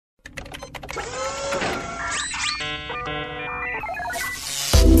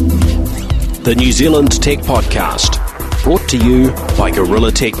the New Zealand Tech Podcast, brought to you by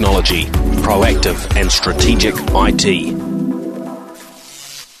Gorilla Technology, proactive and strategic IT.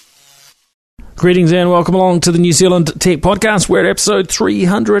 Greetings and welcome along to the New Zealand Tech Podcast. We're at episode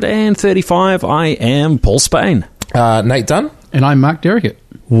 335. I am Paul Spain. Nate Dunn. And I'm Mark Derrickett.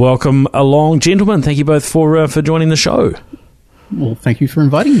 Welcome along, gentlemen. Thank you both for joining the show. Well, thank you for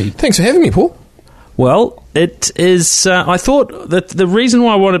inviting me. Thanks for having me, Paul. Well, it is. I thought that the reason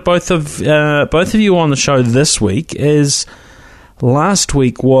why I wanted both of you on the show this week is last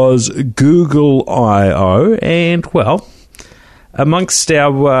week was Google I/O, and well, amongst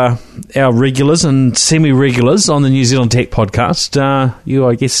our regulars and semi-regulars on the New Zealand Tech Podcast,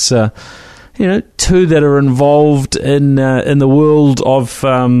 I guess, two that are involved in the world of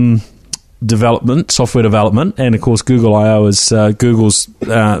development, software development, and of course Google I/O is Google's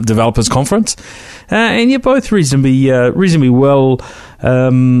developers conference, and you're both reasonably well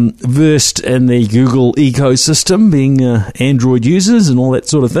versed in the Google ecosystem, being Android users and all that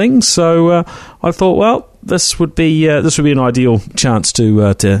sort of thing. So I thought, well, this would be an ideal chance to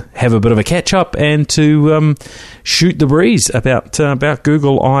have a bit of a catch up and to shoot the breeze about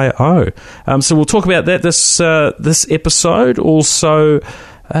Google I/O. So we'll talk about that this episode. Also,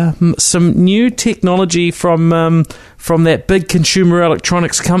 some new technology from that big consumer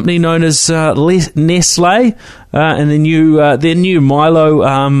electronics company known as Nestle, and their new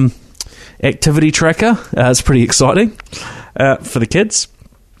Milo activity tracker. It's pretty exciting for the kids.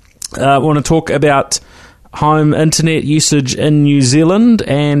 I want to talk about home internet usage in New Zealand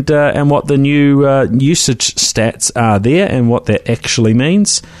and what the new usage stats are there and what that actually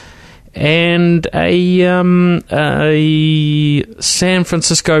means. And a San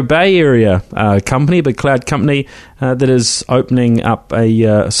Francisco Bay Area company, a big cloud company that is opening up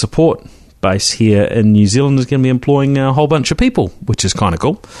a support base here in New Zealand, is going to be employing a whole bunch of people, which is kind of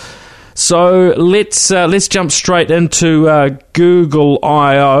cool. So let's jump straight into Google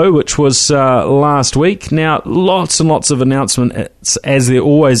I/O, which was last week. Now, lots and lots of announcements, as there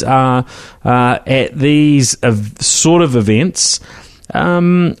always are at these sort of events.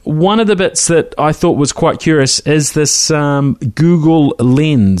 One of the bits that I thought was quite curious is this Google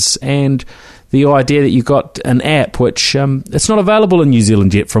Lens, and the idea that you've got an app which it's not available in New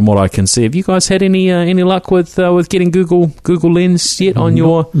Zealand yet, from what I can see. Have you guys had any luck with getting Google Lens yet on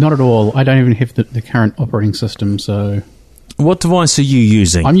your? Not at all. I don't even have the current operating system. So, what device are you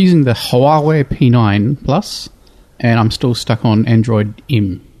using? I'm using the Huawei P9 Plus, and I'm still stuck on Android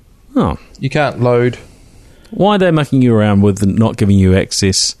M. Oh, you can't load. Why are they mucking you around with not giving you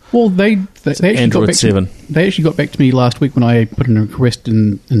access? Well, they actually Android 7. They actually got back to me last week when I put in a request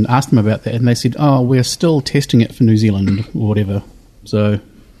and asked them about that, and they said, "Oh, we're still testing it for New Zealand or whatever. So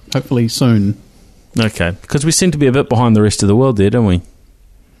hopefully soon." Okay, because we seem to be a bit behind the rest of the world there, don't we?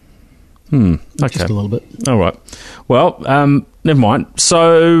 Okay, just a little bit. All right. Well, never mind.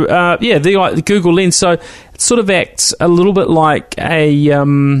 So the Google Lens. So it sort of acts a little bit like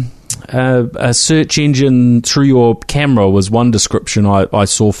a search engine through your camera was one description I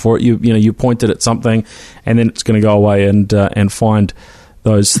saw for it. You pointed at something, and then it's going to go away and find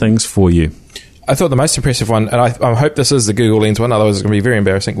those things for you. I thought the most impressive one, and I hope this is the Google Lens one, otherwise it's going to be very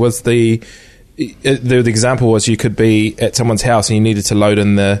embarrassing, was the example was you could be at someone's house and you needed to load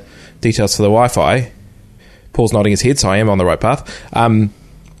in the details for the Wi-Fi. Paul's nodding his head, so I am on the right path.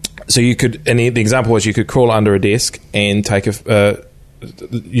 So you could, and the example was you could crawl under a desk and take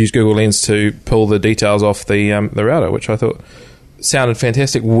use Google Lens to pull the details off the router, which I thought sounded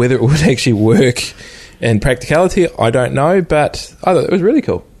fantastic. Whether it would actually work in practicality, I don't know, but I thought it was really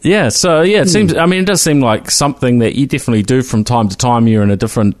cool. Yeah, so it seems. I mean, it does seem like something that you definitely do from time to time. You're in a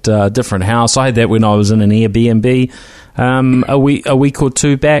different house. I had that when I was in an Airbnb a week or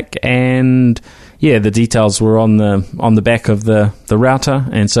two back, and yeah, the details were on the back of the router,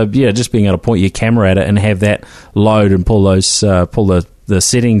 and so yeah, just being able to point your camera at it and have that load and pull the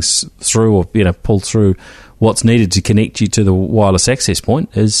settings through, or pull through what's needed to connect you to the wireless access point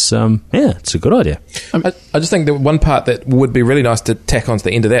is it's a good idea. I just think that one part that would be really nice to tack onto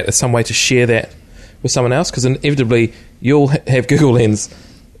the end of that is some way to share that with someone else, because inevitably you'll have Google Lens,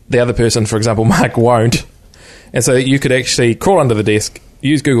 the other person, for example Mark, won't, and so you could actually crawl under the desk,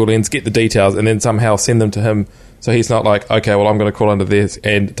 use Google Lens, get the details, and then somehow send them to him. So he's not like, okay, well, I'm going to crawl under this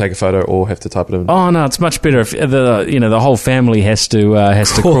and take a photo, or have to type it in. Oh no, it's much better if the whole family has to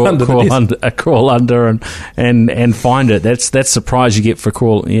crawl under and find it. That's the prize you get for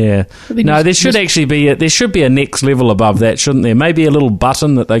crawl. Yeah. No, there should be a next level above that, shouldn't there? Maybe a little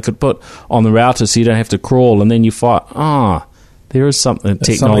button that they could put on the router so you don't have to crawl, and then you find There is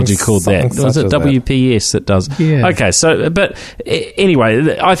technology called that. Was it WPS that does? Yeah. Okay. So, but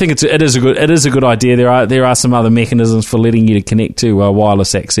anyway, I think it is a good idea. There are some other mechanisms for letting you to connect to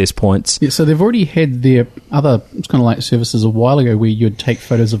wireless access points. Yeah. So they've already had their other kind of like services a while ago where you'd take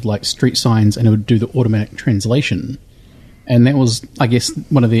photos of like street signs and it would do the automatic translation, and that was, I guess,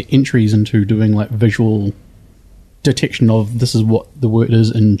 one of their entries into doing like visual detection of this is what the word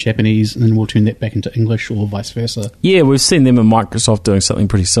is in Japanese, and then we'll turn that back into English or vice versa. Yeah, we've seen them and Microsoft doing something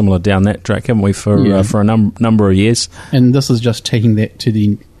pretty similar down that track, haven't we, for a number of years? And this is just taking that to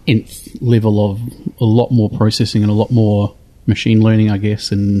the nth level of a lot more processing and a lot more machine learning, I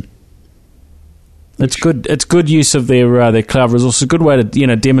guess, and it's good. It's good use of their cloud resources. A good way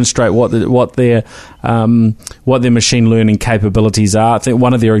to demonstrate what their machine learning capabilities are. I think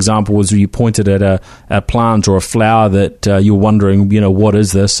one of their examples was you pointed at a plant or a flower that you're wondering, what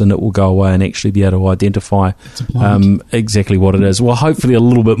is this, and it will go away and actually be able to identify exactly what it is. Well, hopefully a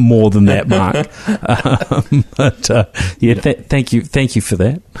little bit more than that, Mark. Thank you for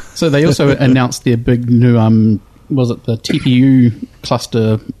that. So they also announced their big new was it the TPU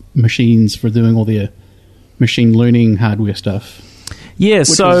cluster machines for doing all their machine learning hardware stuff. Yeah,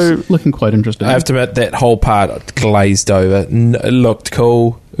 so looking quite interesting. I have to admit that whole part glazed over. It looked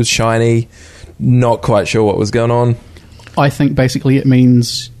cool. It was shiny. Not quite sure what was going on. I think basically it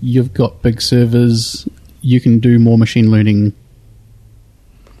means you've got big servers. You can do more machine learning.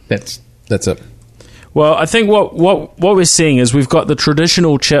 That's it. Well, I think what we're seeing is we've got the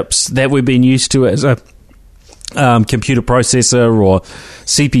traditional chips that we've been used to as a computer processor or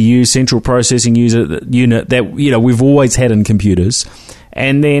CPU, central processing unit that we've always had in computers.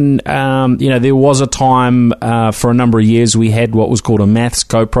 And then there was a time for a number of years we had what was called a maths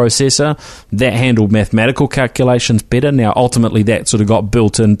coprocessor that handled mathematical calculations better. Now ultimately that sort of got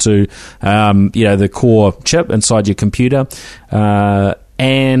built into the core chip inside your computer.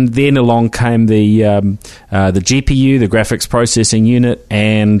 And then along came the GPU, the graphics processing unit,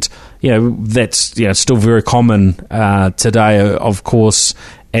 and that's still very common today, of course,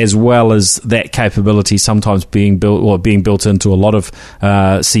 as well as that capability sometimes being built into a lot of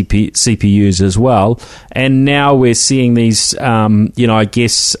CPUs as well. And now we're seeing these,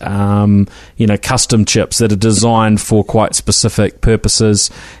 custom chips that are designed for quite specific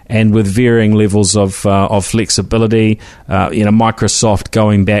purposes and with varying levels of flexibility. Microsoft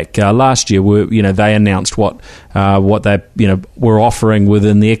going back last year, they announced what they were offering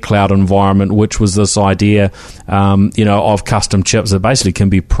within their cloud environment, which was this idea of custom chips that basically can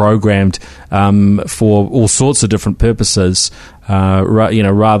be programmed for all sorts of different purposes,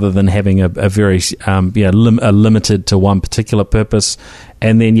 rather than having a very limited to one particular purpose.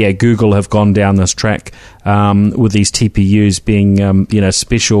 And then Google have gone down this track with these TPUs being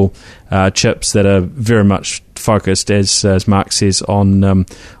special chips that are very much focused, as Mark says, on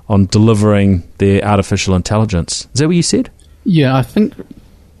delivering their artificial intelligence. Is that what you said? Yeah, I think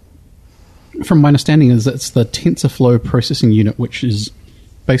from my understanding is it's the TensorFlow processing unit, which is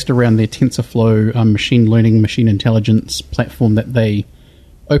based around their TensorFlow machine learning, machine intelligence platform that they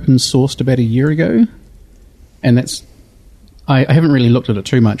open sourced about a year ago. And that's, I haven't really looked at it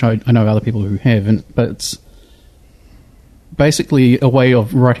too much. I know other people who haven't, but it's basically a way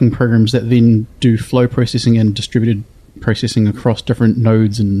of writing programs that then do flow processing and distributed processing across different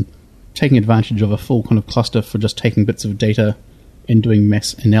nodes and taking advantage of a full kind of cluster for just taking bits of data and doing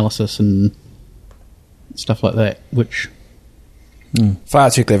mass analysis and stuff like that, which... Far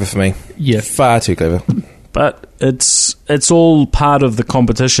too clever for me. Yeah. Far too clever. But it's all part of the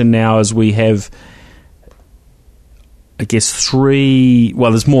competition now, as we have, I guess, three...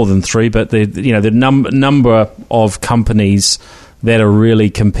 Well, there's more than three, but the number of companies that are really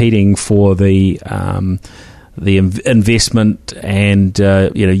competing for the investment and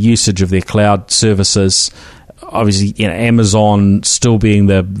usage of their cloud services. Obviously, Amazon still being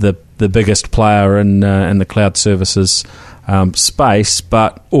the biggest player in the cloud services space,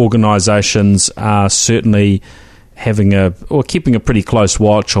 but organisations are certainly keeping a pretty close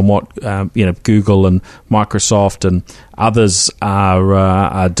watch on what Google and Microsoft and others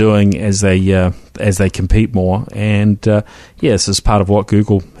are doing as they compete more. And this is part of what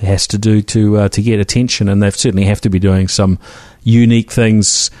Google has to do to get attention, and they certainly have to be doing some unique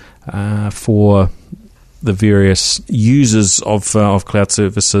things for the various users of cloud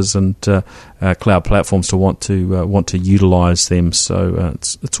services and cloud platforms to want to utilise them. So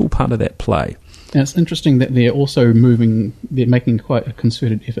it's all part of that play. And it's interesting that they're making quite a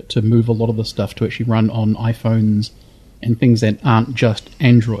concerted effort to move a lot of the stuff to actually run on iPhones and things that aren't just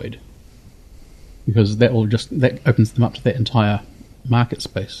Android, because that opens them up to that entire market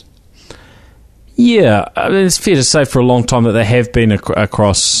space. Yeah, it's fair to say for a long time that they have been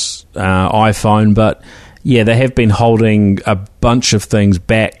across iPhone, but yeah, they have been holding a bunch of things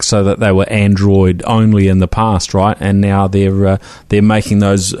back so that they were Android only in the past, right? And now they're making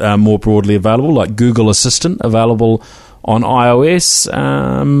those more broadly available, like Google Assistant available on iOS,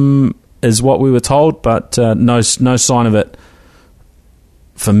 is what we were told, but no sign of it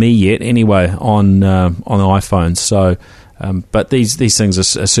for me yet. Anyway, on iPhones. So, but these things are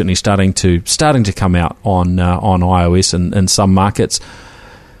certainly starting to come out on iOS in some markets.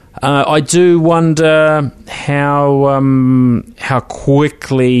 I do wonder how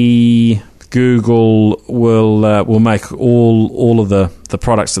quickly Google will make all of the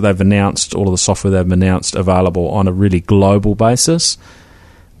products that they've announced, all of the software they've announced, available on a really global basis.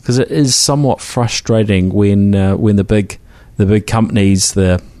 Because it is somewhat frustrating when the big companies,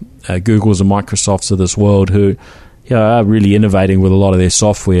 the Googles and Microsofts of this world, who are really innovating with a lot of their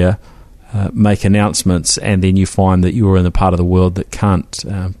software, make announcements, and then you find that you're in the part of the world that can't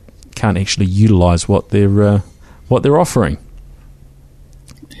actually utilise what they're offering.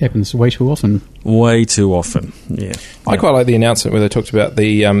 It happens way too often. Way too often. Yeah, I quite like the announcement where they talked about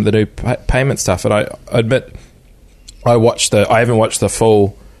the new payment stuff, and I admit I haven't watched the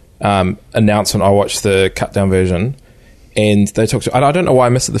full announcement. I watched the cut down version, and they talked. And I don't know why I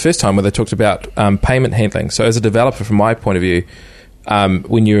missed it the first time, where they talked about payment handling. So, as a developer, from my point of view,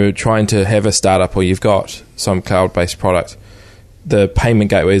 when you're trying to have a startup or you've got some cloud-based product, the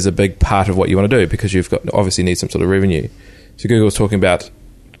payment gateway is a big part of what you want to do, because you've got obviously need some sort of revenue. So Google's talking about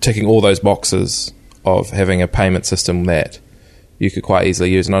ticking all those boxes of having a payment system that you could quite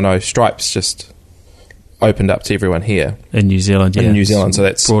easily use. And I know Stripe's just opened up to everyone here in New Zealand. Yeah, in New Zealand, so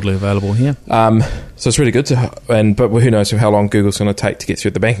that's broadly available here. So it's really good but who knows how long Google's going to take to get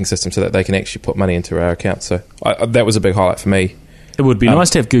through the banking system so that they can actually put money into our accounts. So that was a big highlight for me. It would be nice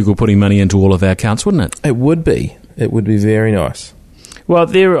to have Google putting money into all of our accounts, wouldn't it? It would be. It would be very nice. Well,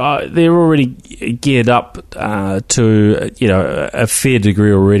 they're already geared up to a fair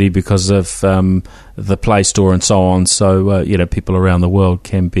degree already because of the Play Store and so on. So people around the world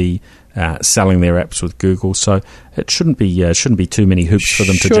can be selling their apps with Google. So it shouldn't be too many hoops for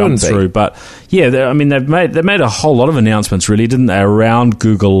them to jump through. But yeah, they've made a whole lot of announcements, really, didn't they, around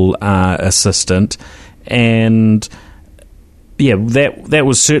Google Assistant. And yeah, that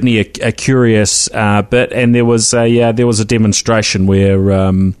was certainly a curious bit, and there was a demonstration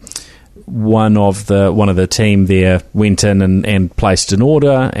where one of the team there went in and placed an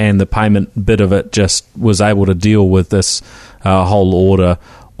order, and the payment bit of it just was able to deal with this whole order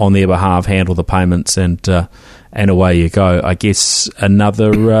on their behalf, handle the payments, and away you go. I guess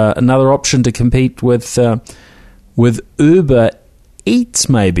another option to compete with Uber Eats,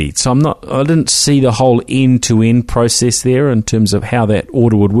 maybe. So I didn't see the whole end-to-end process there in terms of how that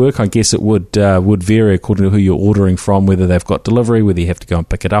order would work. I guess it would vary according to who you're ordering from, whether they've got delivery, whether you have to go and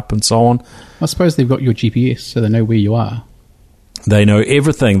pick it up, and so on. I suppose they've got your GPS, so they know where you are. They know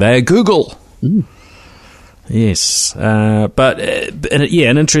everything. They are Google. Mm. Yes, but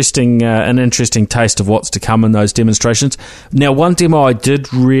an interesting taste of what's to come in those demonstrations. Now, one demo I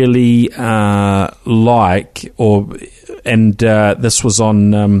did really like, and this was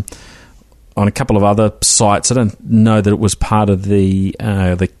on a couple of other sites. I don't know that it was part of the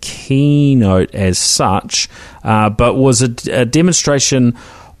keynote as such, but was a demonstration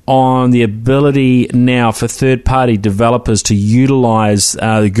on the ability now for third-party developers to utilize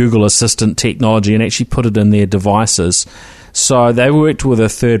the Google Assistant technology and actually put it in their devices. So they worked with a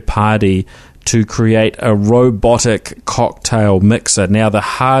third party to create a robotic cocktail mixer. Now, the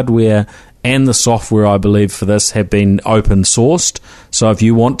hardware and the software, I believe, for this have been open sourced. So if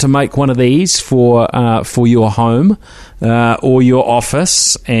you want to make one of these for your home or your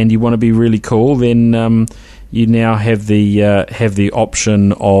office, and you want to be really cool, then you now have the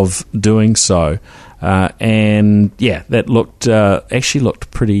option of doing so. And yeah, that looked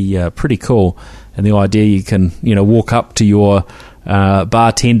pretty cool. And the idea you can walk up to your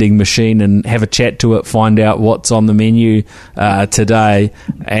bartending machine and have a chat to it, find out what's on the menu today,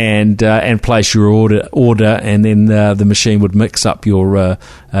 and place your order, and then the machine would mix up your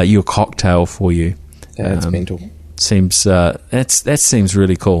cocktail for you. Yeah, that's mental. That seems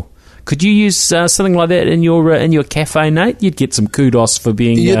really cool. Could you use something like that in your cafe, Nate? You'd get some kudos for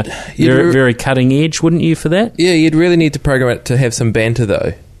being very cutting edge, wouldn't you, for that? Yeah, you'd really need to program it to have some banter,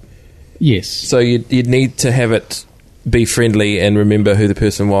 though. Yes. So you'd need to have it be friendly and remember who the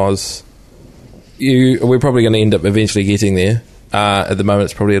person was. We're probably going to end up eventually getting there. At the moment,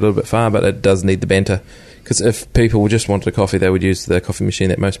 it's probably a little bit far, but it does need the banter. Because if people just wanted a coffee, they would use the coffee machine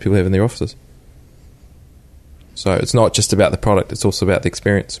that most people have in their offices. So it's not just about the product; it's also about the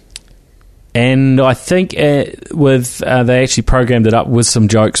experience. And I think they actually programmed it up with some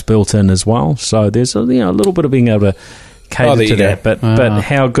jokes built in as well. So there's a little bit of being able to cater to that. But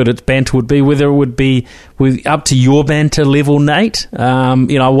how good its banter would be, whether it would be up to your banter level, Nate.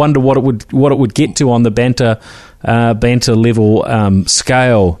 I wonder what it would get to on the banter level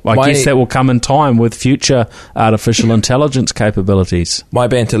scale. I guess that will come in time with future artificial intelligence capabilities. My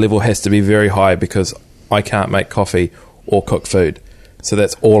banter level has to be very high because I can't make coffee or cook food. So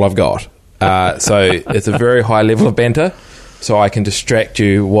that's all I've got. So it's a very high level of banter, so I can distract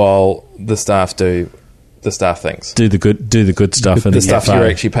you while the staff do the staff things. Do the good stuff in the stuff you're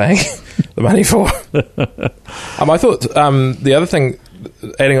actually paying the money for. I thought the other thing,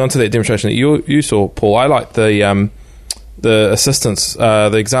 adding on to that demonstration that you saw, Paul, I liked the assistants.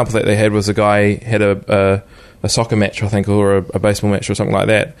 The example that they had was a guy had a soccer match, I think, or a baseball match or something like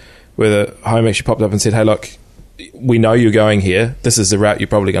that, where the home actually popped up and said, "Hey, look, we know you're going here. This is the route you're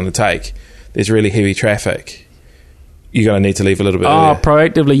probably going to take. There's really heavy traffic. You're going to need to leave a little bit earlier."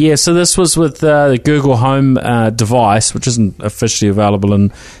 Proactively, yeah. So this was with the Google Home device, which isn't officially available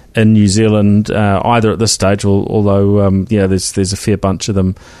in New Zealand either at this stage, although there's a fair bunch of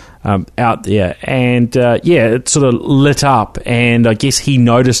them out there. And it sort of lit up, and I guess he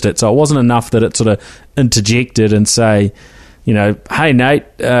noticed it. So it wasn't enough that it sort of interjected and say, "Hey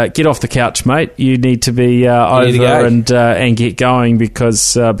Nate, get off the couch, mate. You need to be over and get going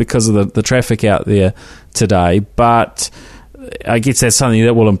because of the traffic out there today." But I guess that's something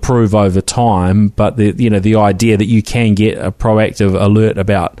that will improve over time. But the idea that you can get a proactive alert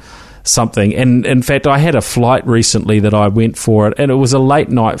about something, and in fact, I had a flight recently that I went for it, and it was a late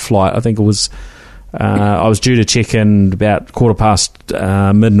night flight. I think it was I was due to check in about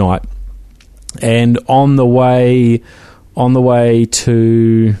 15:15 midnight, and on the way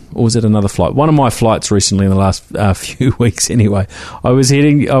to, or was it another flight? One of my flights recently in the last few weeks anyway, I was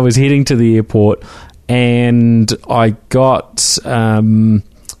heading to the airport, and I got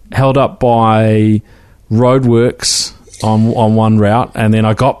held up by roadworks on one route, and then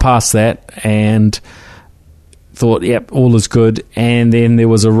I got past that and thought, yep, all is good. And then there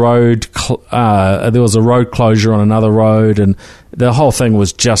was a road closure on another road, and the whole thing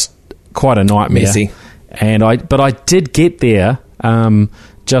was just quite a nightmare. Messy. But I did get there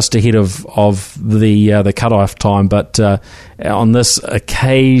just ahead of the cut-off time. But on this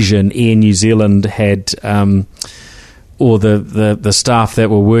occasion, Air New Zealand had, or the staff that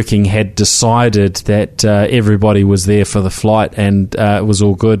were working had decided that everybody was there for the flight, and it was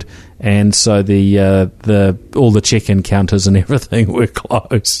all good. And so all the check-in counters and everything were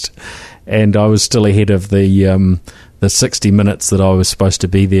closed, and I was still ahead of the 60 minutes that I was supposed to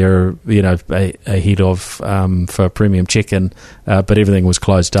be there, ahead of for a premium check-in, but everything was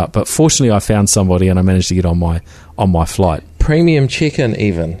closed up. But fortunately, I found somebody, and I managed to get on my flight. Premium check-in,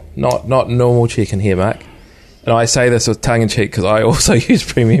 even not normal check-in here, Mark. And I say this with tongue in cheek because I also use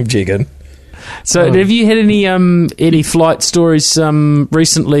premium check-in. So, have you had any flight stories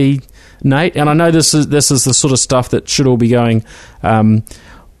recently, Nate? And I know this is the sort of stuff that should all be going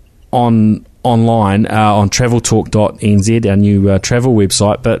online on traveltalk.nz, our new travel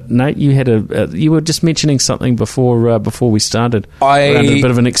website. But Nate, you were just mentioning something before we started around a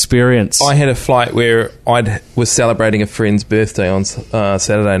bit of an experience. I had a flight where I was celebrating a friend's birthday on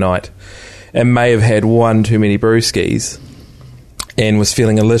Saturday night, and may have had one too many brewskis, and was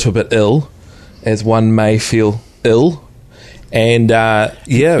feeling a little bit ill, as one may feel ill. And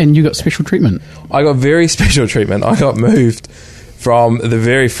and you got special treatment. I got very special treatment. I got moved from the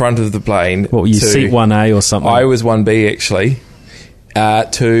very front of the plane. What were you, seat 1A or something? I was 1B, actually,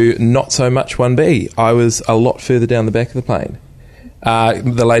 to not so much 1B. I was a lot further down the back of the plane.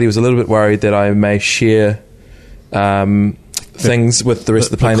 The lady was a little bit worried that I may share things with the rest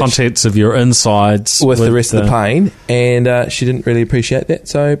of the plane. The contents of your insides. With the rest of the plane, and she didn't really appreciate that,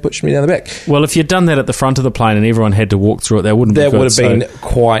 so pushed me down the back. Well, if you'd done that at the front of the plane and everyone had to walk through it, that wouldn't be good. That would have been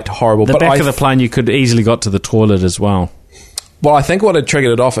quite horrible. The back of the plane, you could easily got to the toilet as well. Well, I think what had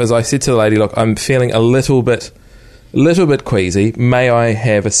triggered it off is I said to the lady, "Look, I'm feeling a little bit queasy. May I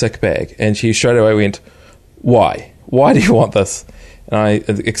have a sick bag?" And she straight away went, "Why? Why do you want this?" And I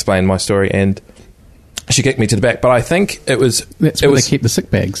explained my story, and she kicked me to the back. But I think that's where they keep the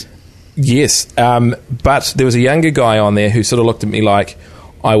sick bags. Yes, but there was a younger guy on there who sort of looked at me like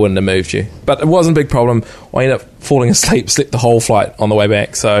I wouldn't have moved you. But it wasn't a big problem. I ended up falling asleep, slept the whole flight on the way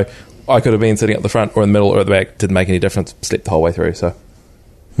back, so I could have been sitting at the front or in the middle or at the back. Didn't make any difference. Slept the whole way through. So,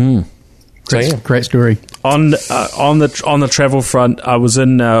 Great story. On the travel front, I was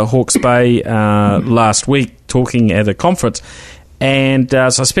in Hawke's Bay last week talking at a conference, and so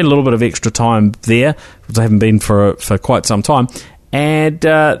I spent a little bit of extra time there because I haven't been for quite some time. And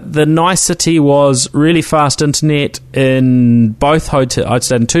the nicety was really fast internet in both hotels. I'd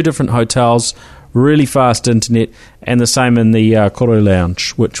stayed in 2 different hotels, really fast internet, and the same in the Koro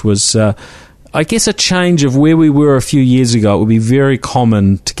Lounge, which was, I guess, a change of where we were a few years ago. It would be very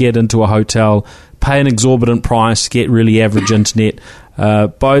common to get into a hotel, pay an exorbitant price, get really average internet.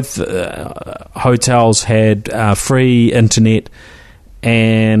 Both hotels had free internet.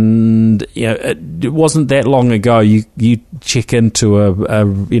 And it wasn't that long ago. You check into a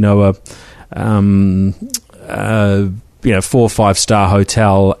 4 or 5 star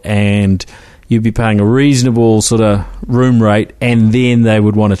hotel, and you'd be paying a reasonable sort of room rate, and then they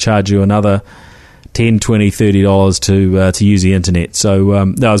would want to charge you another $10, $20, $30 to use the internet.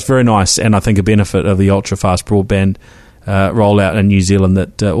 So that was very nice, and I think a benefit of the ultra fast broadband rollout in New Zealand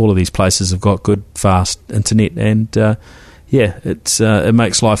that all of these places have got good fast internet and. It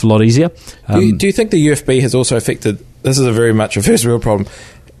makes life a lot easier. Do you think the UFB has also affected, this is a very much a first world problem,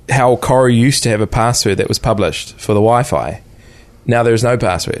 how Koro used to have a password that was published for the Wi-Fi? Now there's no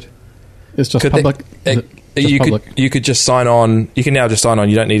password. It's just public. You could just sign on. You can now just sign on.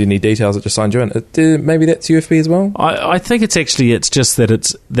 You don't need any details. It just signs you in. Maybe that's UFB as well. I think it's just that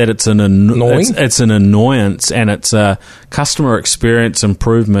it's an annoyance, and it's a customer experience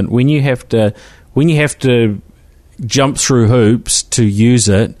improvement when you have to jump through hoops to use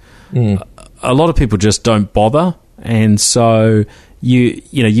it. A lot of people just don't bother, and so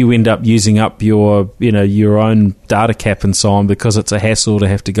you end up using up your own data cap and so on because it's a hassle to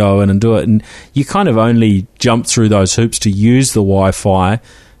have to go in and do it, and you kind of only jump through those hoops to use the Wi-Fi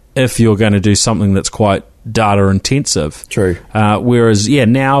if you're going to do something that's quite data intensive. True. Whereas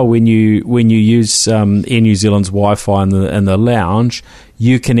now when you use Air New Zealand's Wi-Fi in the lounge,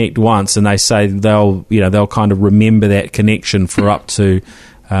 you connect once, and they say they'll kind of remember that connection for up to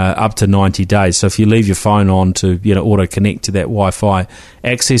 90 days. So if you leave your phone on to auto connect to that Wi-Fi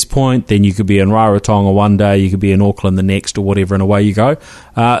access point, then you could be in Rarotonga one day, you could be in Auckland the next, or whatever, and away you go.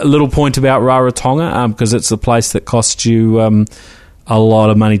 A little point about Rarotonga, because it's the place that costs you a lot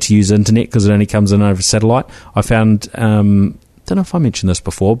of money to use internet because it only comes in over satellite. I found, don't know if I mentioned this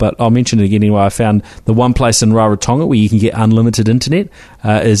before, but I'll mention it again anyway. I found the one place in Rarotonga where you can get unlimited internet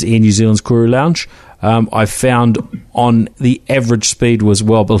is Air New Zealand's Kuru Lounge. I found on the average speed was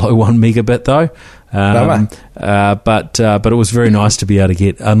well below 1 megabit though. But it was very nice to be able to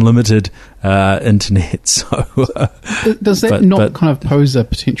get unlimited internet. So does that not kind of pose a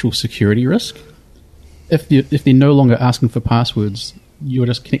potential security risk? If they're no longer asking for passwords, you're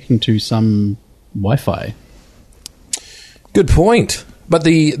just connecting to some Wi-Fi. Good point. But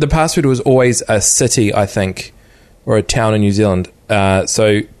the password was always a city, I think, or a town in New Zealand. I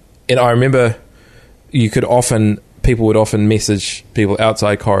remember people would often message people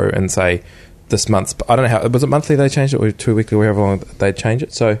outside Koro and say, this month's, I don't know how, was it monthly they changed it, or 2 weekly, or however long they change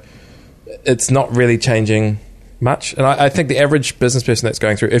it? So it's not really changing much. And I think the average business person that's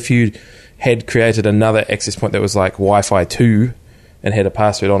going through, if you had created another access point that was like Wi-Fi 2 and had a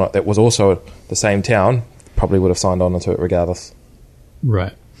password on it that was also the same town, probably would have signed on to it regardless.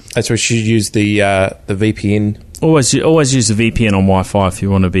 Right. That's why you should use the VPN. Always use the VPN on Wi-Fi if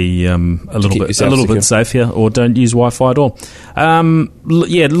you want to be a little bit safer, or don't use Wi-Fi at all.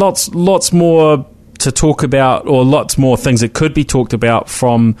 Lots more to talk about, or lots more things that could be talked about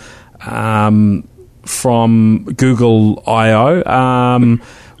from Google I/O.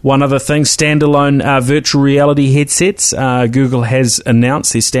 One other thing, standalone virtual reality headsets. Google has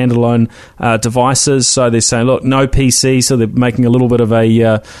announced their standalone devices, so they're saying, look, no PC, so they're making a little bit of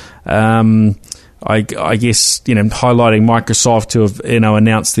a, I guess, highlighting Microsoft to have,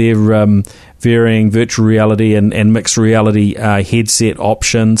 announced their varying virtual reality and mixed reality headset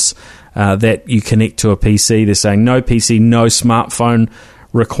options that you connect to a PC. They're saying no PC, no smartphone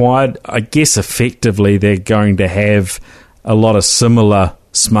required. I guess effectively they're going to have a lot of similar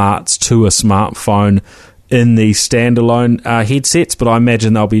smarts to a smartphone in the standalone headsets, but I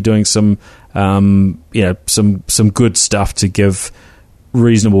imagine they'll be doing some good stuff to give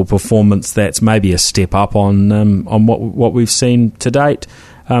reasonable performance that's maybe a step up on what we've seen to date,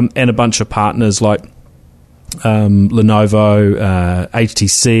 and a bunch of partners like Lenovo,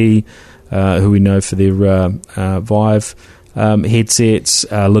 HTC, who we know for their Vive headsets,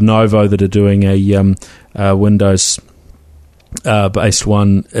 Lenovo that are doing a Windows based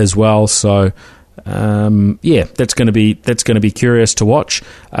one as well. So that's going to be curious to watch.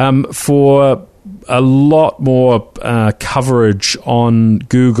 For a lot more coverage on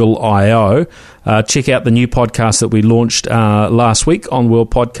Google I.O. Check out the new podcast that we launched last week on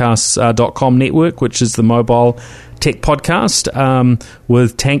worldpodcasts.com network, which is the mobile tech podcast,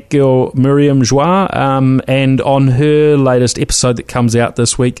 with tank girl Miriam Joie, and on her latest episode that comes out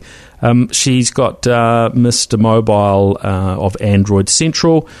this week, she's got Mr. Mobile of Android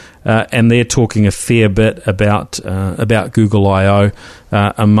Central, and they're talking a fair bit about Google I.O.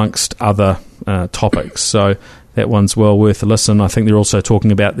 Amongst other topics. So that one's well worth a listen. I think they're also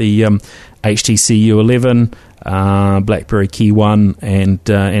talking about the HTC U11, BlackBerry Key 1,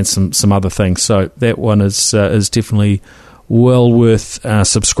 and some other things. So that one is definitely well worth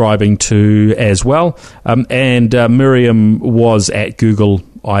subscribing to as well. And Miriam was at Google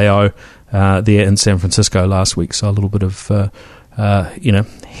I.O. There in San Francisco last week, so a little bit of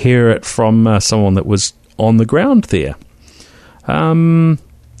hear it from someone that was on the ground there.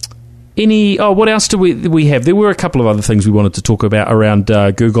 What else do we have? There were a couple of other things we wanted to talk about around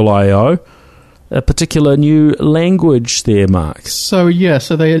Google I.O. A particular new language there, Mark. So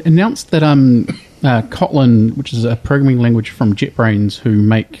they announced that Kotlin, which is a programming language from JetBrains, who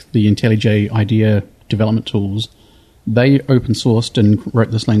make the IntelliJ IDEA development tools, they open sourced and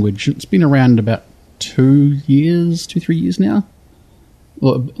wrote this language. It's been around about 3 years now.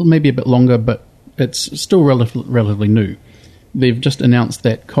 Well, maybe a bit longer, but it's still relatively new. They've just announced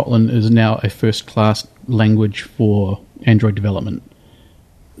that Kotlin is now a first-class language for Android development.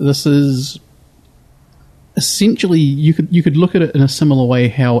 This is essentially, you could look at it in a similar way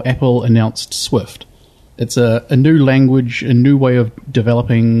how Apple announced Swift. It's a new language, a new way of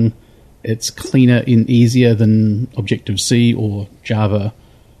developing. It's cleaner and easier than Objective-C or Java.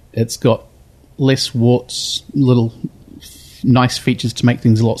 It's got less warts, little nice features to make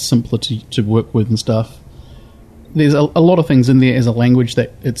things a lot simpler to work with and stuff. There's a lot of things in there as a language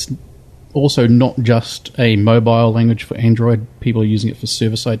that it's also not just a mobile language for Android. People are using it for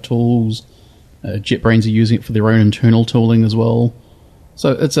server-side tools. JetBrains are using it for their own internal tooling as well.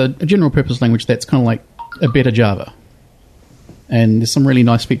 So it's a general-purpose language that's kind of like a better Java. And there's some really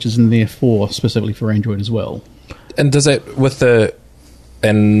nice features in there specifically for Android as well. And does that,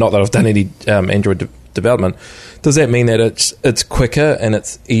 and not that I've done any Android development, does that mean that it's quicker and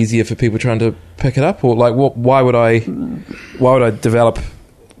it's easier for people trying to pick it up? Or like, why would I develop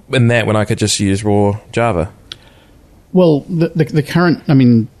in that when I could just use raw Java? Well, the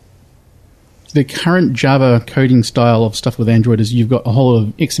current Java coding style of stuff with Android is you've got a whole lot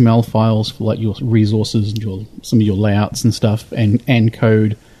of XML files for like your resources and some of your layouts and stuff, and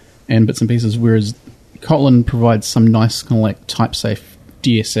code and bits and pieces, whereas Kotlin provides some nice kind of like type-safe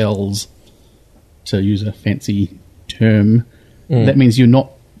DSLs, to use a fancy term. That means you're not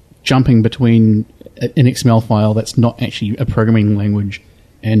jumping between an XML file that's not actually a programming language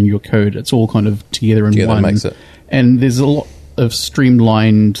and your code. It's all kind of together in one. That makes it. And there's a lot of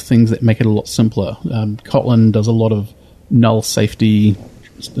streamlined things that make it a lot simpler. Kotlin does a lot of null safety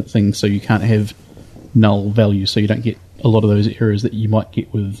things, so you can't have null values, so you don't get a lot of those errors that you might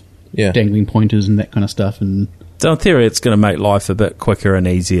get with dangling pointers and that kind of stuff. And so in theory, it's going to make life a bit quicker and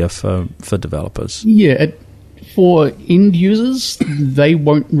easier for developers. Yeah, for end users, they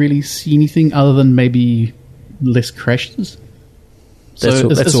won't really see anything other than maybe less crashes.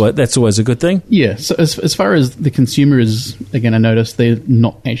 That's always a good thing. Yeah, so as far as the consumer is going to notice, they're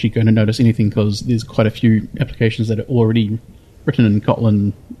not actually going to notice anything because there's quite a few applications that are already written in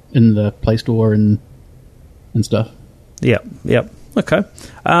Kotlin in the Play Store and stuff. Yep. Okay.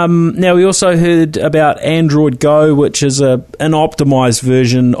 Now, we also heard about Android Go, which is an optimized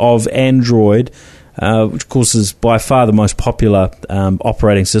version of Android, which of course is by far the most popular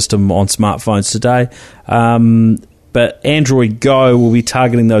operating system on smartphones today. But Android Go will be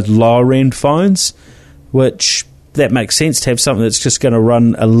targeting those lower-end phones, which that makes sense to have something that's just going to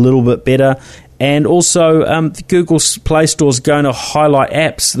run a little bit better. And also, Google's Play Store is going to highlight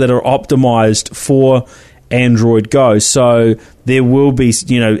apps that are optimized for Android Go. So there will be,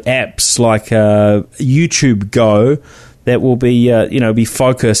 apps like YouTube Go that will be, be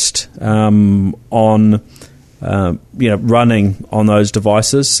focused on, running on those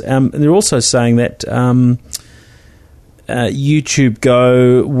devices. And they're also saying that YouTube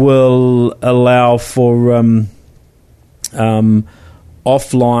Go will allow for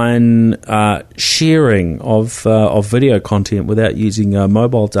offline sharing of video content without using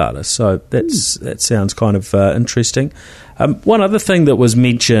mobile data. So that sounds kind of interesting. One other thing that was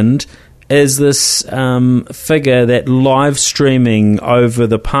mentioned is this figure that live streaming over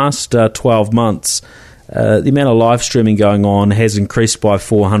the past 12 months the amount of live streaming going on has increased by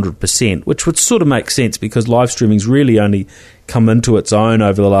 400%, which would sort of make sense because live streaming's really only come into its own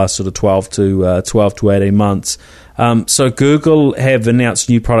over the last sort of 12 to 18 months. So Google have announced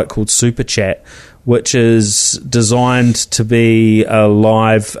a new product called Super Chat, which is designed to be a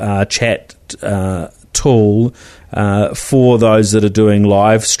live chat tool for those that are doing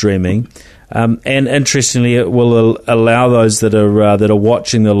live streaming. And interestingly, it will allow those that are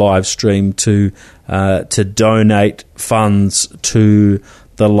watching the live stream to donate funds to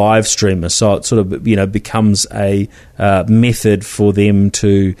the live streamer. So it sort of becomes a method for them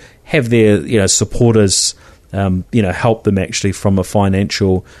to have their supporters help them actually from a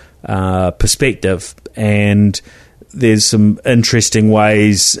financial perspective. And there's some interesting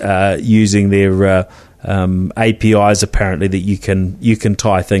ways using their APIs apparently that you can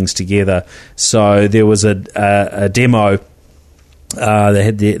tie things together. So there was a demo. They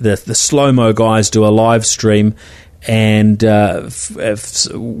had the slow-mo guys do a live stream, and upon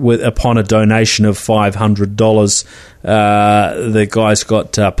a donation of $500, the guys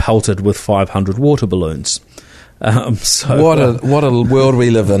got pelted with 500 water balloons. So what a world we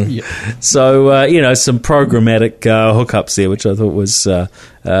live in. Yeah. So some programmatic hookups there, which I thought was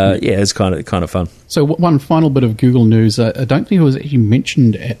it's kind of fun. So one final bit of Google news. I don't think it was actually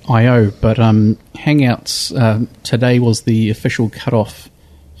mentioned at I/O, but Hangouts today was the official cutoff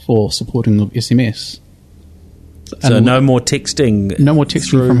for supporting of SMS. So no more texting. No more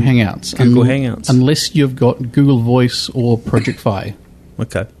texting from Hangouts. Google Hangouts, unless you've got Google Voice or Project Fi.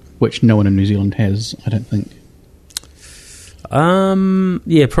 Okay. Which no one in New Zealand has, I don't think.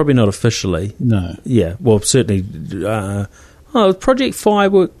 Probably not officially. No. Yeah, well, certainly. Project Fi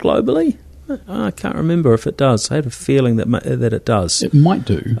work globally? I can't remember if it does. I have a feeling that it does. It might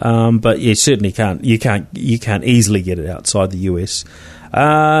do. But you certainly can't. You can't easily get it outside the US.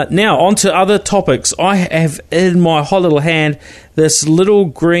 Now on to other topics. I have in my hot little hand this little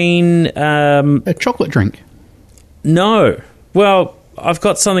green a chocolate drink. No. Well, I've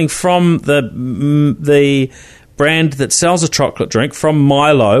got something from the brand that sells a chocolate drink, from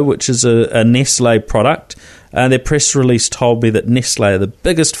Milo, which is a Nestle product. Their press release told me that Nestle are the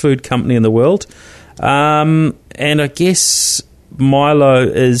biggest food company in the world, and I guess Milo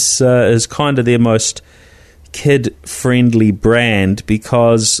is kind of their most kid-friendly brand,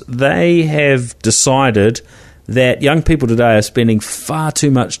 because they have decided that young people today are spending far too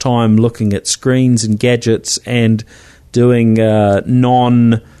much time looking at screens and gadgets and doing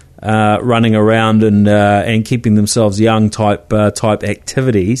running around and keeping themselves young type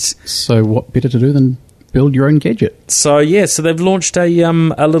activities. So what better to do than build your own gadget? So they've launched a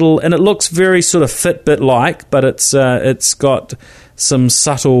little, and it looks very sort of Fitbit-like, but it's got some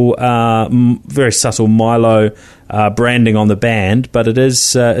subtle, very subtle Milo branding on the band. But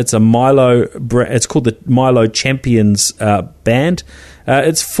it's a Milo. It's called the Milo Champions band.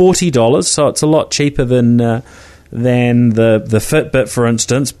 It's $40, so it's a lot cheaper than the Fitbit, for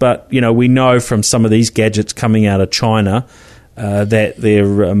instance. But we know from some of these gadgets coming out of China that they're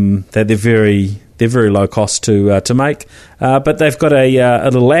very low cost to make. But they've got a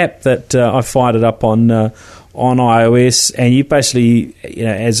little app that I fired it up on iOS, and you basically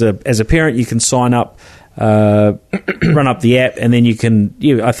as a parent you can sign up, run up the app, and then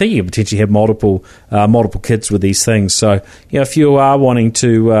I think you can potentially have multiple kids with these things. So if you are wanting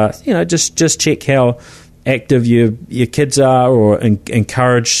to just check how active your kids are, or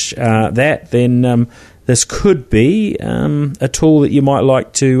encourage that, then this could be a tool that you might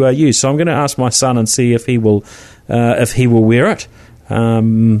like to use. So I'm going to ask my son and see if he will wear it.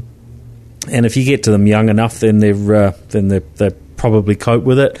 And if you get to them young enough, then they probably cope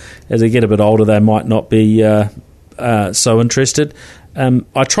with it. As they get a bit older, they might not be so interested.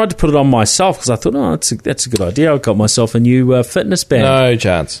 I tried to put it on myself because I thought, that's a good idea. I got myself a new fitness band. No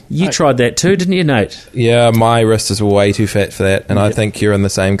chance. You tried that too, didn't you, Nate? Yeah, my wrist is way too fat for that, and I think you're in the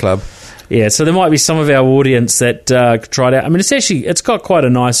same club. Yeah, so there might be some of our audience that tried out. I mean, it's got quite a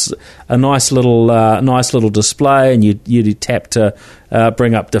nice little display, and you tap to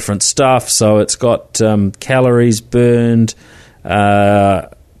bring up different stuff. So it's got calories burned,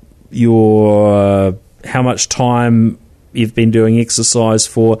 your how much time you've been doing exercise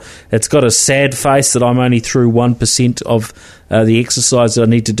for. It's got a sad face that I'm only through 1% of the exercise that I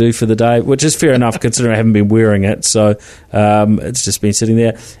need to do for the day, which is fair enough considering I haven't been wearing it. So it's just been sitting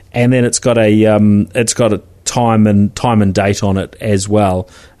there, and then it's got a time and date on it as well.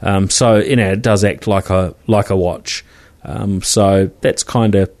 So it does act like a watch. So that's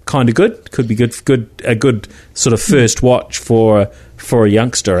kind of good. Could be a good sort of first watch for a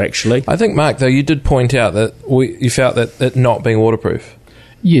youngster, actually. I think, Mark, though, you did point out that you felt that it not being waterproof.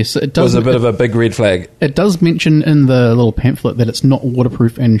 Yes, it does. Was a bit of a big red flag. It does mention in the little pamphlet that it's not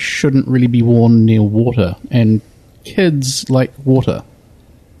waterproof and shouldn't really be worn near water, and kids like water.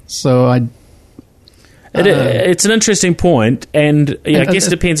 So it's an interesting point, and I guess it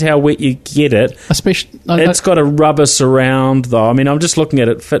depends how wet you get it. Especially, it's got a rubber surround, though. I mean, I'm just looking at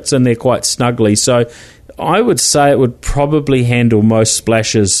it; fits in there quite snugly. So, I would say it would probably handle most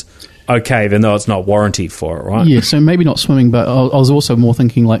splashes okay, even though it's not warranted for it, right? Yeah, so maybe not swimming, but I was also more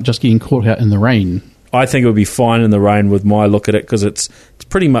thinking like just getting caught out in the rain. I think it would be fine in the rain with my look at it, because it's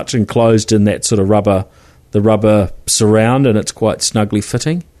pretty much enclosed in that sort of rubber surround, and it's quite snugly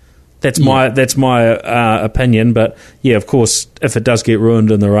fitting. That's my opinion, but yeah, of course, if it does get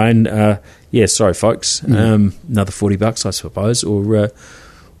ruined in the rain, sorry folks, another $40, I suppose,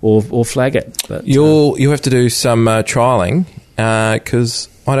 or flag it. But you'll have to do some trialling, because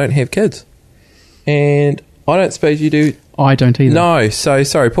I don't have kids, and I don't suppose you do. I don't either. No, so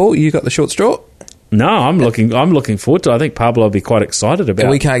sorry, Paul, you got the short straw. No, I'm looking forward to it. I think Pablo will be quite excited about.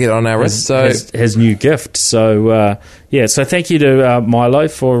 And we can't get it on our wrist, so his new gift. So so thank you to Milo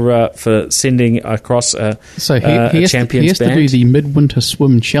for sending across a Champions band. He has to do the midwinter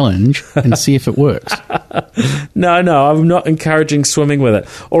swim challenge and see if it works. No, I'm not encouraging swimming with it.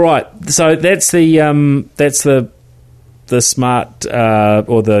 All right, so that's the smart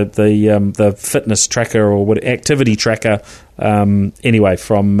or the fitness tracker or what activity tracker. Anyway,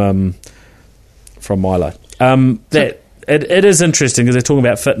 from Milo. It is interesting because they're talking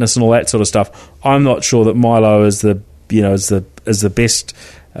about fitness and all that sort of stuff. I'm not sure that Milo is the best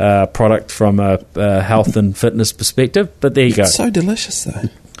product from a health and fitness perspective, but there you go. It's so delicious, though.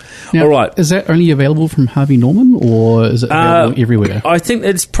 Now, all right, is that only available from Harvey Norman, or is it available everywhere? I think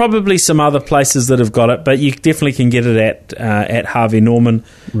it's probably some other places that have got it, but you definitely can get it at Harvey Norman.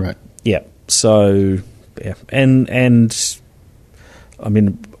 Right. Yeah. So yeah, and I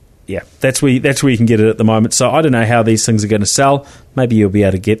mean. Yeah, that's where you can get it at the moment. So I don't know how these things are going to sell. Maybe you'll be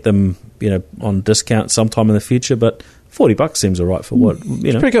able to get them, on discount sometime in the future. But $40 seems all right for what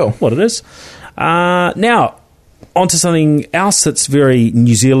pretty cool. What it is. Now, on to something else that's very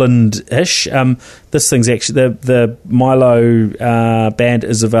New Zealand-ish. This thing's actually the Milo band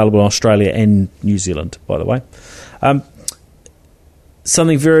is available in Australia and New Zealand, by the way.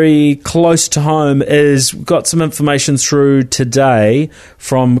 Something very close to home is we've got some information through today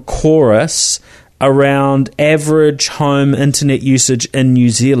from Chorus around average home internet usage in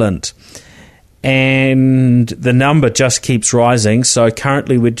New Zealand. And the number just keeps rising. So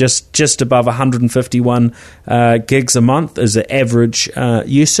currently we're just above 151 gigs a month is the average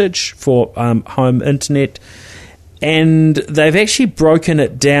usage for home internet. And they've actually broken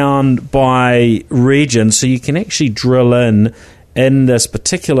it down by region, so you can actually drill in this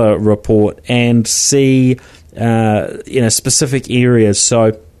particular report and see specific areas.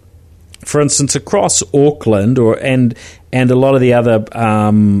 So, for instance, across Auckland and a lot of the other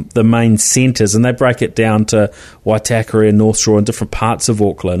the main centres, and they break it down to Waitakere and North Shore and different parts of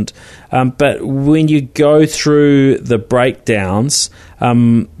Auckland. But when you go through the breakdowns,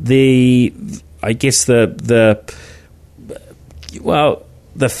 the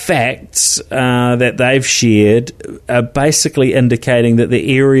facts that they've shared are basically indicating that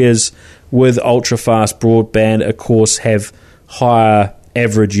the areas with ultra-fast broadband, of course, have higher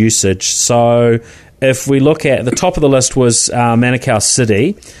average usage. So if we look at the top of the list was Manukau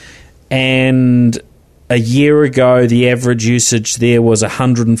City, and a year ago the average usage there was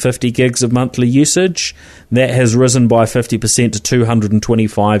 150 gigs of monthly usage. That has risen by 50% to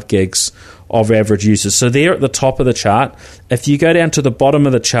 225 gigs of average users. So they're at the top of the chart. If you go down to the bottom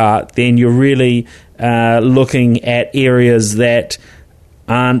of the chart, then you're really looking at areas that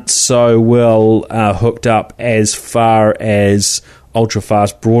aren't so well hooked up as far as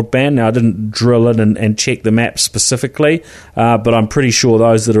ultra-fast broadband. Now, I didn't drill in and check the map specifically, but I'm pretty sure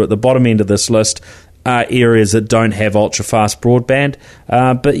those that are at the bottom end of this list are areas that don't have ultra-fast broadband.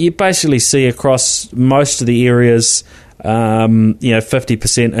 But you basically see across most of the areas,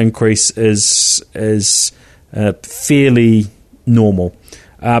 50% increase is fairly normal.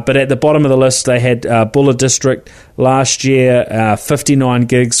 But at the bottom of the list, they had Bulla District last year, 59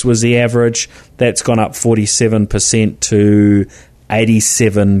 gigs was the average. That's gone up 47% to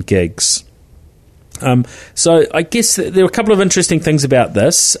 87 gigs. So I guess there are a couple of interesting things about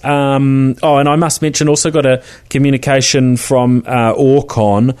this. And I must mention, also got a communication from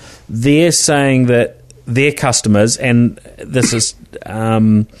Orcon. They're saying that their customers, and this is,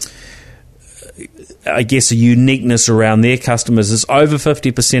 I guess, a uniqueness around their customers, is over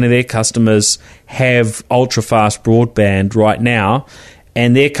 50% of their customers have ultra-fast broadband right now.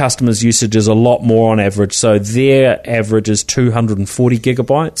 and their customers' usage is a lot more on average. So their average is 240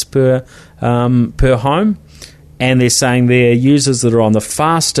 gigabytes per home, and they're saying their users that are on the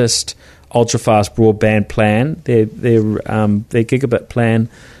fastest ultra-fast broadband plan, their gigabit plan,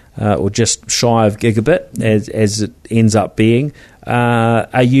 or just shy of gigabit, as it ends up being,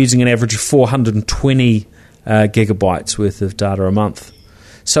 are using an average of 420 gigabytes worth of data a month.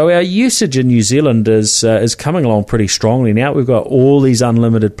 So our usage in New Zealand is coming along pretty strongly now. We've got all these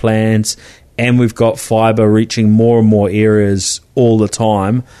unlimited plans, and we've got fibre reaching more and more areas all the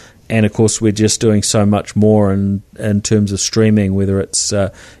time. And of course, we're just doing so much more in terms of streaming, whether it's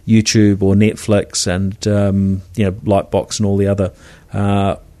YouTube or Netflix, and Lightbox and all the other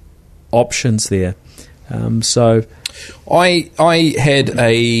options there. So I had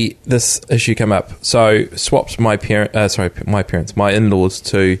this issue come up. So swapped my in-laws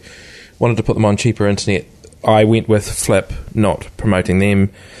wanted to put them on cheaper internet. I went with Flip, not promoting them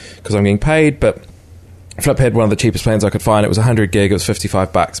because I'm getting paid, but Flip had one of the cheapest plans I could find. It was 100 gig. It was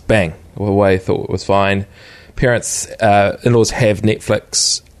 $55. Bang. Away. Thought it was fine. Parents, in-laws have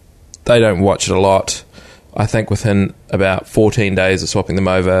Netflix. They don't watch it a lot. I think within about 14 days of swapping them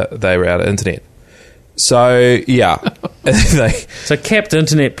over, they were out of internet. So, yeah. So capped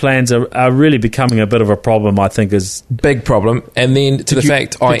internet plans are really becoming a bit of a problem, I think, is... Big problem. And then to the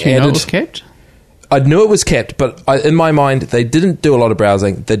fact I added... Did you know it was capped? I knew it was capped, but in my mind, they didn't do a lot of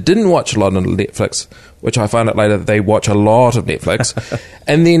browsing. They didn't watch a lot of Netflix, which I found out later that they watch a lot of Netflix.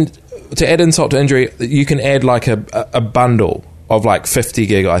 And then to add insult to injury, you can add like a bundle of like 50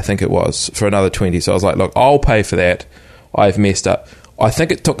 gig, I think it was, for another 20. So I was like, look, I'll pay for that. I've messed up. I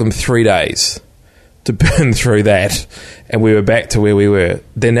think it took them 3 days to burn through that, and we were back to where we were.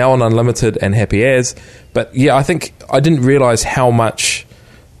 They're now on unlimited and happy as. But yeah, I think I didn't realise how much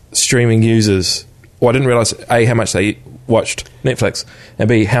streaming users... Well, I didn't realise, A, how much they watched Netflix, and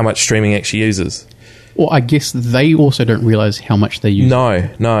B, how much streaming actually uses. Well, I guess they also don't realise how much they use. No.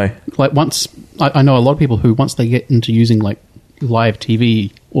 Like once... I know a lot of people who, once they get into using like live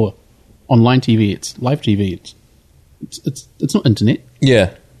TV or online TV, it's live TV, it's not internet.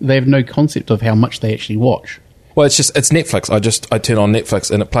 Yeah. They have no concept of how much they actually watch. Well, it's Netflix. I turn on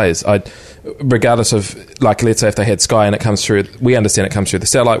Netflix and it plays. Regardless of, like, let's say if they had Sky and it comes through, we understand it comes through the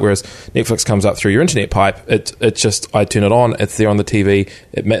satellite, whereas Netflix comes up through your internet pipe. It's just, I turn it on, it's there on the TV.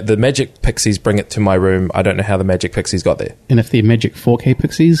 The Magic Pixies bring it to my room. I don't know how the Magic Pixies got there. And if they're Magic 4K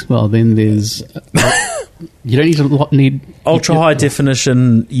Pixies, well, then there's... you don't need ultra high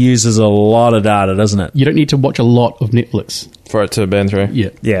definition uses a lot of data, doesn't it? You don't need to watch a lot of Netflix for it to burn through.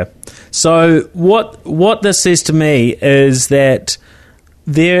 Yeah. So what this says to me is that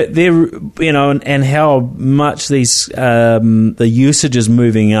they're and how much these the usage is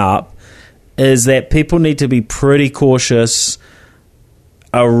moving up is that people need to be pretty cautious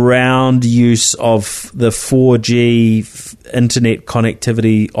around use of the 4G internet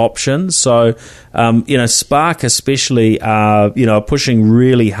connectivity options. So, Spark especially are, pushing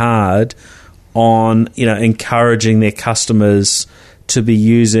really hard on, encouraging their customers to be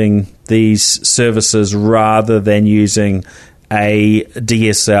using these services rather than using a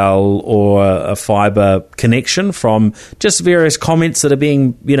DSL or a fibre connection, from just various comments that are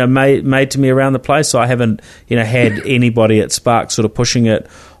being made to me around the place. So I haven't had anybody at Spark sort of pushing it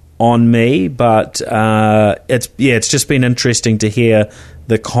on me, but it's just been interesting to hear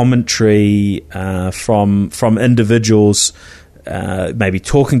the commentary from individuals, maybe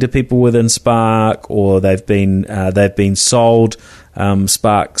talking to people within Spark, or they've been sold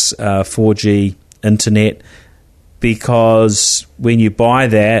Spark's 4G internet. Because when you buy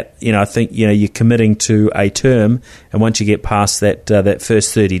that, I think you're committing to a term, and once you get past that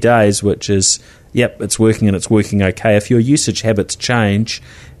first 30 days, which is it's working and it's working okay. If your usage habits change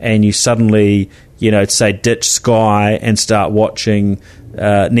and you suddenly say ditch Sky and start watching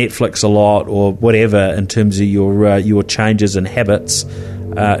Netflix a lot or whatever in terms of your changes in habits,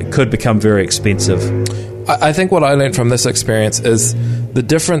 it could become very expensive. I think what I learned from this experience is the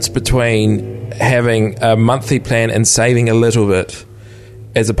difference between having a monthly plan and saving a little bit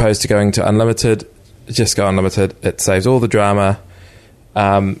as opposed to going to unlimited. Just go unlimited. It saves all the drama,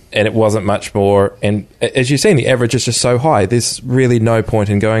 and it wasn't much more. And as you've seen, the average is just so high. There's really no point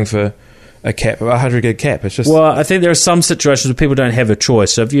in going for a cap, a 100 gig cap. It's just... Well, I think there are some situations where people don't have a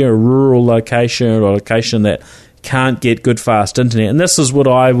choice. So if you're in a rural location or a location that can't get good fast internet, and this is what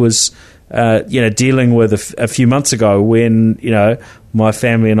I was dealing with a few months ago when my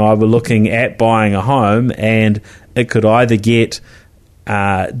family and I were looking at buying a home, and it could either get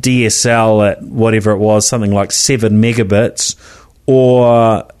DSL at whatever it was, something like 7 megabits,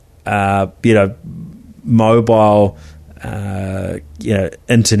 or mobile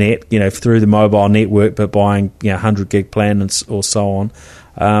internet, through the mobile network, but buying 100 gig plan or so on.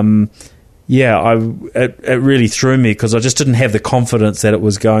 It really threw me because I just didn't have the confidence that it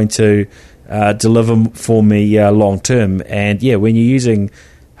was going to deliver for me long term. And when you're using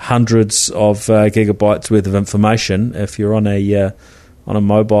hundreds of gigabytes worth of information, if you're on a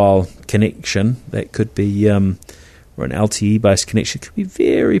mobile connection, that could be or an LTE based connection, could be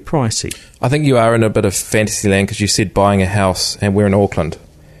very pricey. I think you are in a bit of fantasy land because you said buying a house, and we're in Auckland.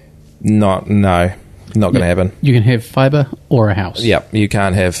 Not going to happen. You can have fibre or a house. Yeah, you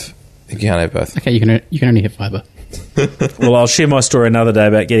can't have both. Okay, you can only have fibre. Well, I'll share my story another day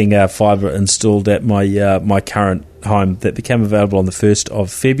about getting fibre installed at my current home that became available on the 1st of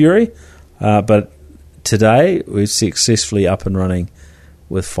February. But today we're successfully up and running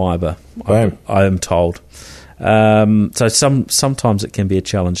with fibre. I am told. So sometimes it can be a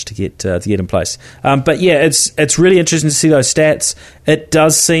challenge to get in place. But it's really interesting to see those stats. It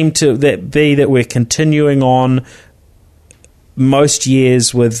does seem to be that we're continuing on most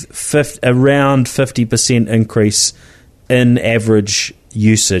years with around 50% increase in average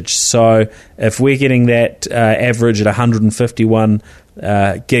usage. So if we're getting that average at 151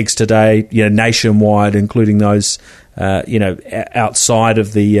 gigs today, nationwide, including those outside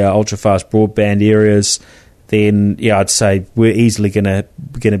of the ultra-fast broadband areas, then I'd say we're easily going to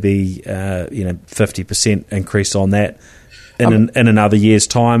be 50% increase on that in another year's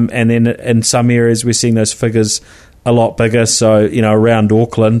time. And then in some areas we're seeing those figures a lot bigger. So around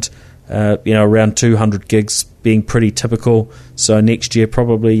Auckland, around 200 gigs being pretty typical. So next year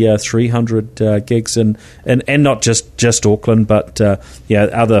probably 300 gigs, and not just Auckland, but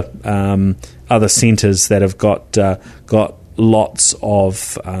other centres that have got lots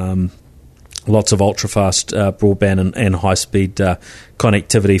of ultra-fast broadband and high-speed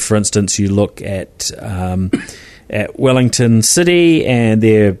connectivity. For instance, you look at Wellington City, and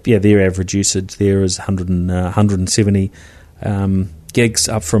their average usage there is 170 gigs,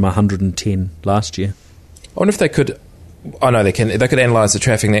 up from 110 last year. I wonder if they could. I know they can. They could analyse the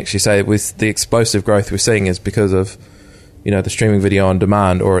traffic and actually say, with the explosive growth we're seeing is because of the streaming video on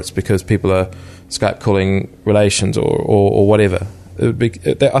demand, or it's because people are Skype calling relations or whatever. It would be,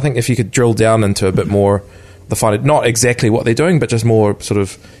 I think if you could drill down into a bit more, not exactly what they're doing, but just more sort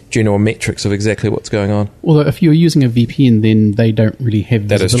of general metrics of exactly what's going on. Although if you're using a VPN, then they don't really have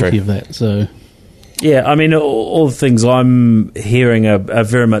visibility of that. So, yeah, I mean, all the things I'm hearing are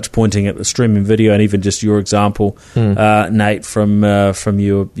very much pointing at the streaming video, and even just your example, Nate, from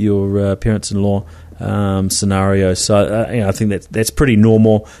your parents-in-law scenario. So I think that's pretty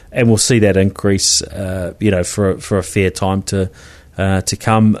normal, and we'll see that increase, for a fair time to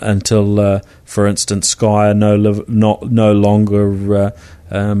come until, for instance, Sky are no longer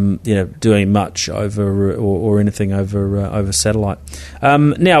doing much over or anything over satellite.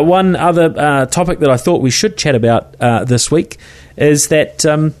 Now, one other topic that I thought we should chat about this week is that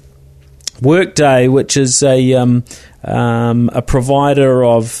Workday, which is a provider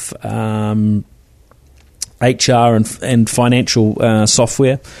of HR and financial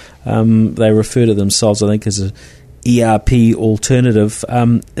software. They refer to themselves, I think, as a ERP alternative.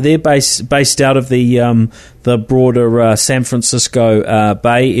 They're based out of the broader San Francisco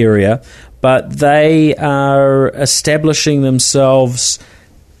Bay Area, but they are establishing themselves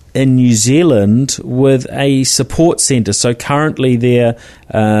in New Zealand with a support centre. So currently their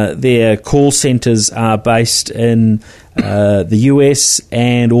call centres are based in the US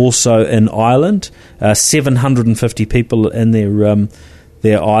and also in Ireland. 750 people in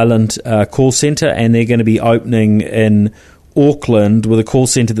their island call centre, and they're going to be opening in Auckland with a call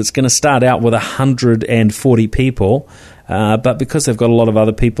centre that's going to start out with 140 people, but because they've got a lot of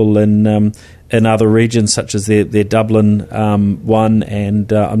other people in other regions, such as their Dublin one,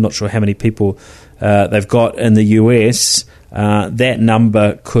 and I'm not sure how many people they've got in the US, that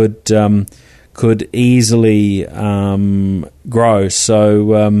number could easily grow.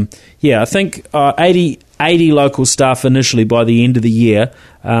 So I think 80 local staff initially by the end of the year,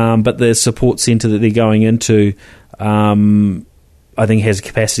 but the support centre that they're going into, I think, has a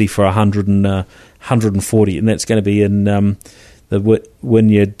capacity for 140, and that's going to be in the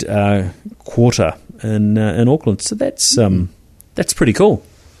Wynyard Quarter in Auckland. So that's pretty cool.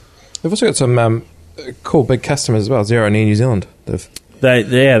 They've also got some cool big customers as well. Xero and Air New Zealand.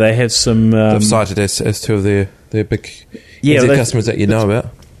 They have some. They've cited as two of their big customers that you know about.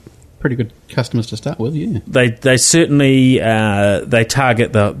 Pretty good customers to start with, yeah. They certainly they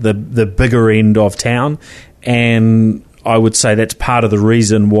target the bigger end of town, and I would say that's part of the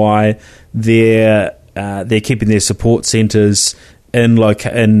reason why they're keeping their support centres in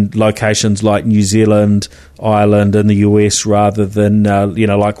locations like New Zealand, Ireland, and the US, rather than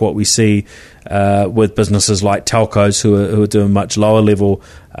like what we see with businesses like telcos who are doing much lower level,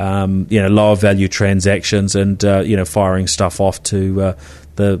 lower value transactions, and firing stuff off to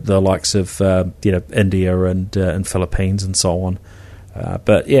the likes of India and Philippines and so on.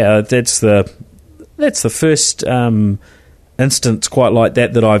 But yeah, that's the first instance quite like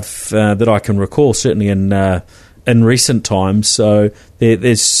that I can recall, certainly in recent times. So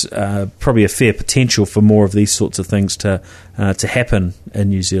there's probably a fair potential for more of these sorts of things to happen in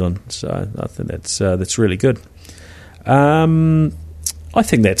New Zealand. So I think that's really good. I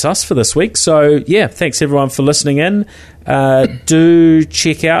think that's us for this week. So yeah, thanks everyone for listening in. Do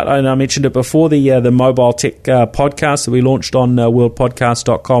check out, and I mentioned it before, the mobile tech podcast that we launched on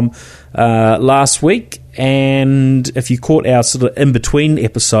worldpodcast.com last week. And if you caught our sort of in-between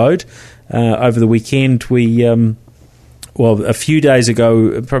episode over the weekend, we a few days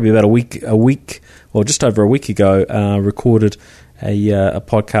ago, probably about a week, or just over a week ago, recorded a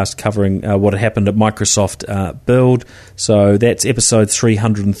podcast covering what had happened at Microsoft Build. So that's episode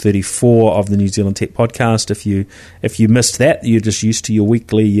 334 of the New Zealand Tech Podcast. If you missed that, you're just used to your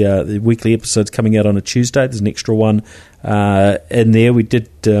weekly episodes coming out on a Tuesday. There's an extra one in there. We did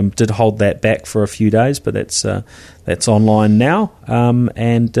hold that back for a few days, but that's online now.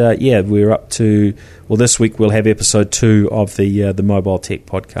 We're up to, this week we'll have episode 2 of the Mobile Tech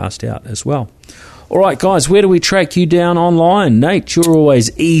Podcast out as well. All right, guys, where do we track you down online? Nate, you're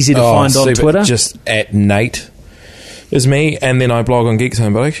always easy to find on Twitter. Just at Nate is me, and then I blog on Geek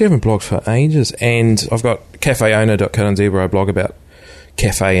Zone, but I actually haven't blogged for ages. And I've got cafeowner.co.nz where I blog about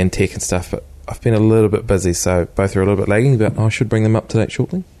cafe and tech and stuff, but I've been a little bit busy, so both are a little bit lagging, but I should bring them up to date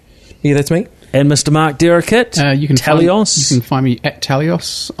shortly. Yeah, that's me. And Mr. Mark Derrickett, Talios. You can find me at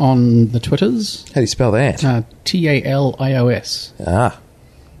Talios on the Twitters. How do you spell that? Talios. Ah.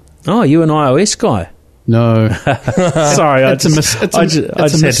 Oh, you an iOS guy? No. Sorry, I just had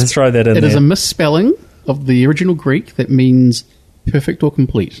to throw that in there. It is a misspelling of the original Greek that means perfect or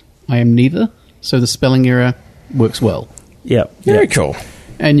complete. I am neither, so the spelling error works well. Yep. Very cool.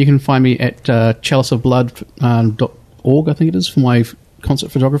 And you can find me at chaliceofblood.org, I think it is, for my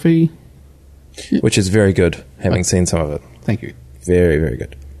concert photography. Which is very good, having seen some of it. Thank you. Very, very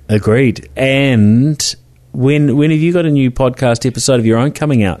good. Agreed. And when have you got a new podcast episode of your own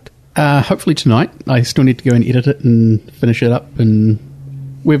coming out? Hopefully tonight. I still need to go and edit it and finish it up. And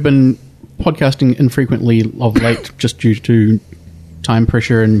we've been podcasting infrequently of late just due to time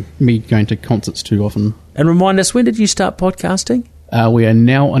pressure and me going to concerts too often. And remind us, when did you start podcasting? We are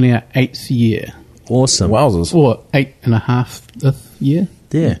now on our 8th year. Awesome. Wowzers. Or 8.5th year.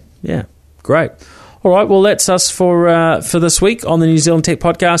 Yeah. Great. All right, well, that's us for this week on the New Zealand Tech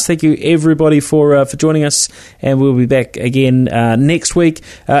Podcast. Thank you, everybody, for joining us, and we'll be back again next week.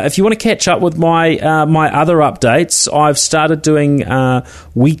 If you want to catch up with my other updates, I've started doing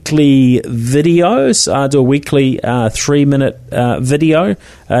weekly videos. I do a weekly 3-minute video.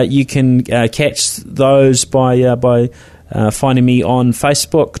 You can catch those by finding me on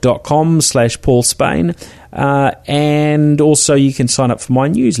facebook.com/Paul Spain. And also you can sign up for my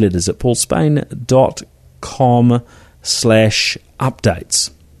newsletters at paulspain.com/updates.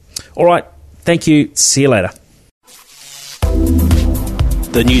 All right. Thank you. See you later.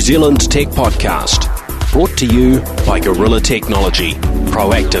 The New Zealand Tech Podcast, brought to you by Gorilla Technology,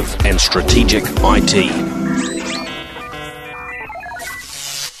 proactive and strategic IT.